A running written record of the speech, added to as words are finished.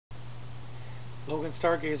Logan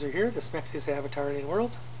Stargazer here, the Smexiest Avatar in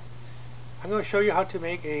Worlds. I'm going to show you how to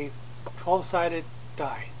make a 12-sided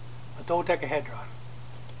die, a dodecahedron.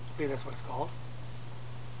 I believe that's what it's called.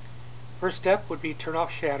 First step would be turn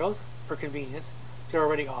off shadows for convenience. They're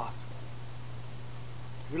already off.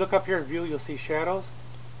 If you look up here in view, you'll see shadows,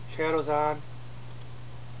 shadows on,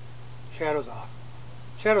 shadows off.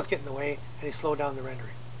 Shadows get in the way and they slow down the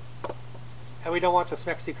rendering. And we don't want the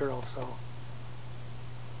Smexy girl, so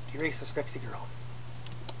erase the Smexy girl.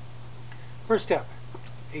 First step,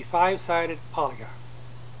 a 5-sided polygon.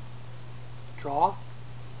 Draw,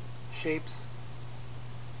 shapes,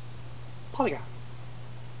 polygon.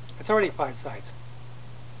 It's already 5 sides.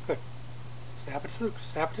 Good. Snap it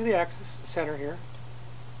to the axis, the center here,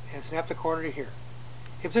 and snap the corner to here.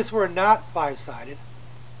 If this were not 5-sided,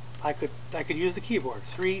 I could use the keyboard.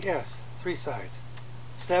 3S, 3 sides.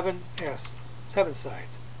 7S, 7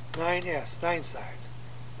 sides. 9S, 9 sides.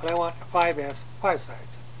 But I want 5S, 5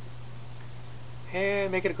 sides.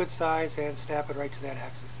 And make it a good size and snap it right to that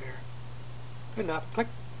axis there. Good enough. Click.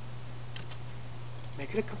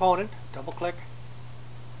 Make it a component. Double click.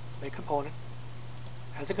 Make component.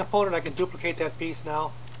 As a component, I can duplicate that piece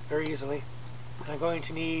now very easily. And I'm going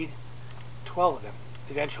to need 12 of them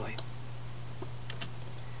eventually.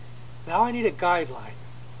 Now I need a guideline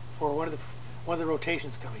for one of the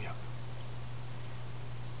rotations coming up.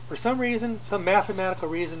 For some reason, some mathematical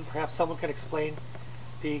reason, perhaps someone can explain,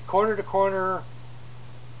 the corner to corner,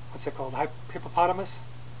 what's it called, hippopotamus?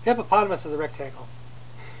 The hippopotamus of the rectangle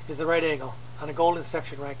is the right angle on a golden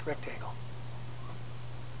section rectangle.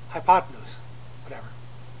 Hypotenuse, whatever.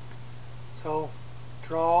 So,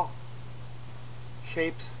 draw,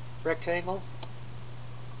 shapes, rectangle.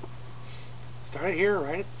 Start it here,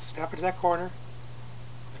 right? Snap it to that corner.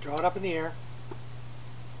 Draw it up in the air.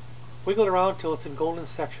 Wiggle it around till it's in golden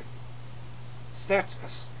section.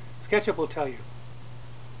 SketchUp will tell you.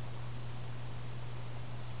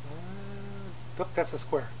 That's a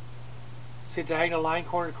square. See a diagonal line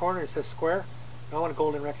corner to corner? It says square. Now I want a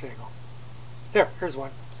golden rectangle. There, here's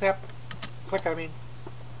one. Snap. Click, I mean.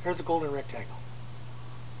 Here's a golden rectangle.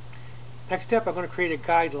 Next step, I'm going to create a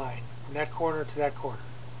guideline from that corner to that corner.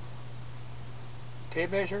 Tape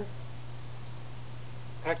measure.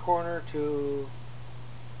 That corner to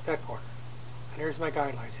that corner. And here's my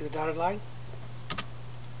guideline. See the dotted line?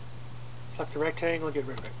 Select the rectangle and get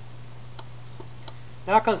rid of it.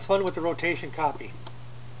 Now comes fun with the rotation copy.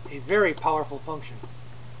 A very powerful function.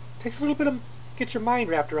 Takes a little bit of get your mind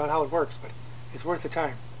wrapped around how it works, but it's worth the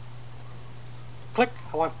time. Click.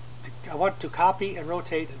 I want to copy and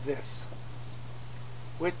rotate this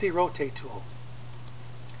with the rotate tool.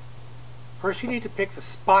 First you need to pick the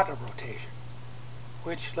spot of rotation,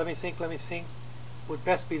 which let me think, would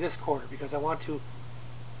best be this corner because I want to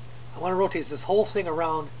rotate this whole thing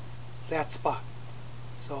around that spot.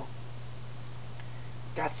 So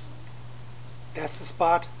that's the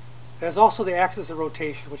spot. There's also the axis of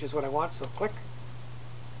rotation, which is what I want, so click.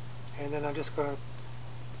 And then I'm just going to,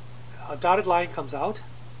 a dotted line comes out.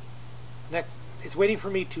 And it's waiting for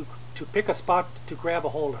me to pick a spot to grab a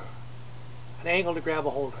hold of. An angle to grab a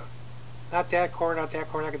hold of. Not that corner, not that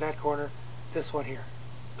corner, not that corner, this one here.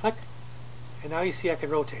 Click. And now you see I can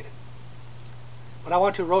rotate it. But I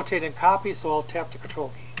want to rotate and copy, so I'll tap the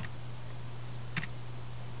control key.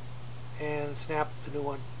 And snap the new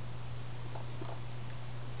one.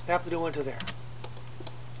 Snap the new one to there.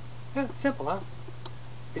 Yeah, simple, huh?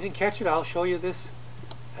 If you didn't catch it, I'll show you this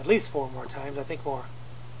at least 4 more times, I think more.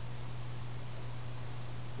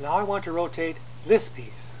 Now I want to rotate this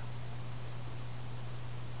piece.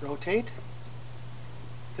 Rotate.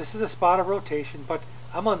 This is a spot of rotation, but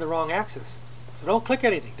I'm on the wrong axis. So don't click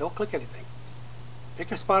anything. Don't click anything.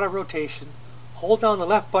 Pick a spot of rotation, hold down the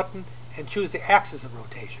left button, and choose the axis of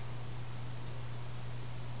rotation.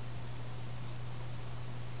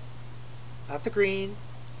 Not the green,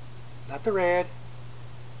 not the red.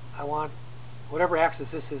 I want whatever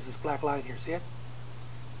axis this is, this black line here. See it?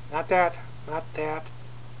 Not that, not that.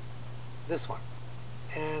 This one.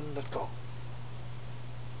 And let's go.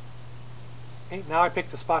 Okay, now I pick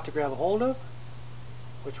the spot to grab a hold of,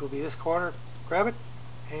 which will be this corner. Grab it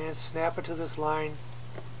and snap it to this line,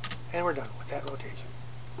 and we're done with that rotation.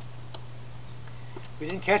 If we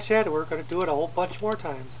didn't catch that, we're going to do it a whole bunch more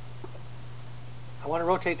times. I want to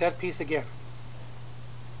rotate that piece again.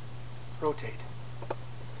 Rotate.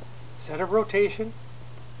 Center of rotation.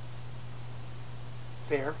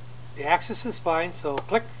 There. The axis is fine, so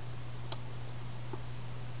click.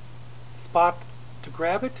 The spot to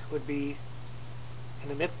grab it would be in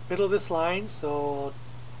the middle of this line, so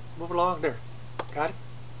move along there. Got it?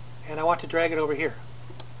 And I want to drag it over here.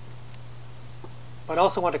 But I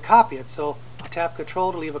also want to copy it, so I'll tap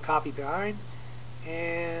Control to leave a copy behind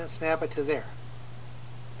and snap it to there.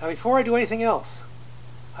 Now before I do anything else,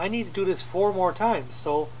 I need to do this 4 more times.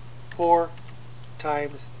 So 4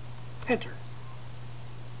 times enter.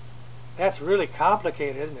 That's really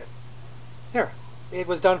complicated, isn't it? There, it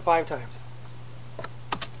was done 5 times.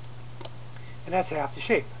 And that's half the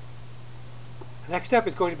shape. The next step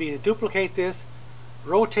is going to be to duplicate this,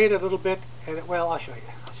 rotate it a little bit, and well, I'll show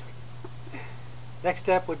you. Next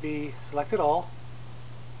step would be select it all.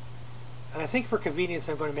 And I think for convenience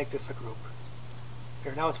I'm going to make this a group.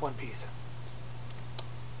 Here, now it's one piece.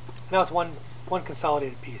 Now it's one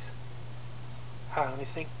consolidated piece. Let me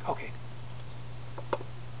think. Okay.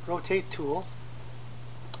 Rotate tool.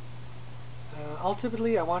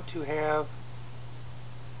 Ultimately I want to have,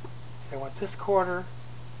 so I want this corner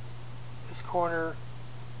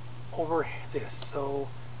over this. So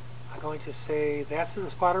I'm going to say that's the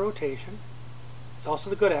spot of rotation. It's also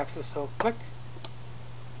the good axis, so click.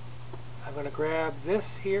 I'm going to grab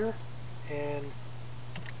this here and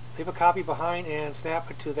leave a copy behind and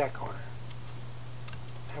snap it to that corner.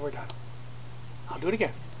 And we're done. I'll do it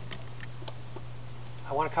again.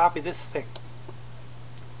 I want to copy this thing.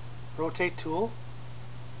 Rotate tool,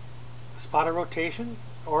 the spot of rotation,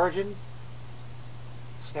 origin,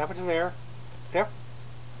 snap it to there. Yep.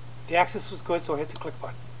 The axis was good, so I hit the click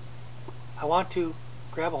button. I want to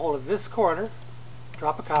grab a hold of this corner,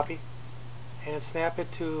 drop a copy, and snap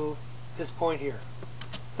it to this point here.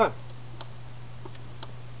 Done.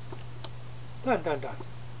 Done, done, done.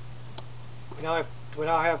 We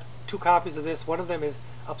now have 2 copies of this. One of them is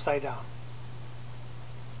upside down.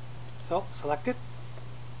 So select it,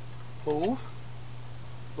 move,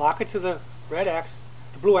 lock it to the red axis,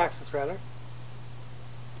 the blue axis rather,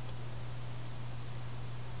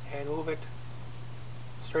 and move it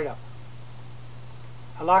straight up.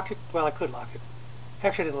 I locked it. Well, I could lock it.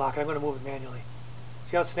 Actually, I didn't lock it. I'm going to move it manually.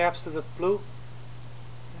 See how it snaps to the blue?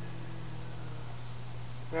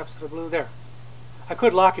 Snaps to the blue. There. I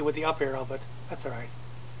could lock it with the up arrow, but that's alright.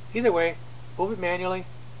 Either way, move it manually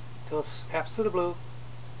until it snaps to the blue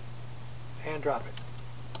and drop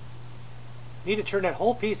it. You need to turn that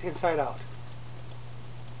whole piece inside out.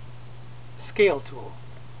 Scale tool.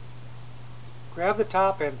 Grab the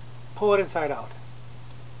top and pull it inside out.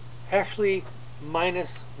 Actually,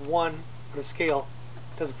 -1 for the scale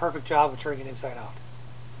does a perfect job of turning it inside out.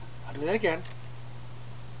 I'll do that again.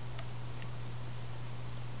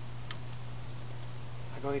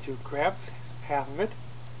 I'm going to grab half of it,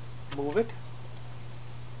 move it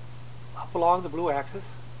up along the blue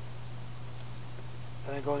axis.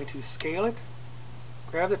 Then I'm going to scale it,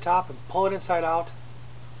 grab the top and pull it inside out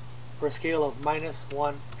for a scale of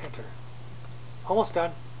 -1, enter. Almost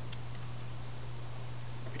done.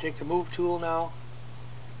 We take the move tool now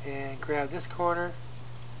and grab this corner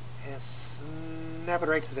and snap it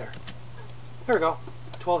right to there. There we go,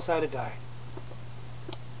 12-sided die.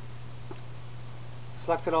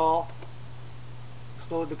 Select it all,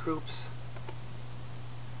 explode the groups,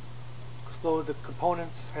 explode the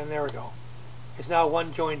components, and there we go. It's now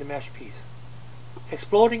one joined mesh piece.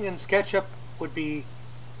 Exploding in SketchUp would be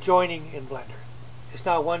joining in Blender. It's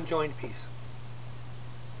now one joined piece.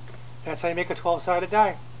 That's how you make a 12-sided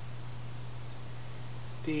die.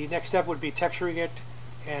 The next step would be texturing it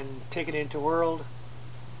and taking it into World,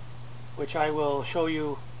 which I will show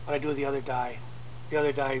you when I do the other die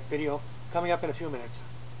video coming up in a few minutes.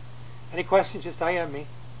 Any questions, just IM me.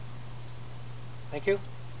 Thank you.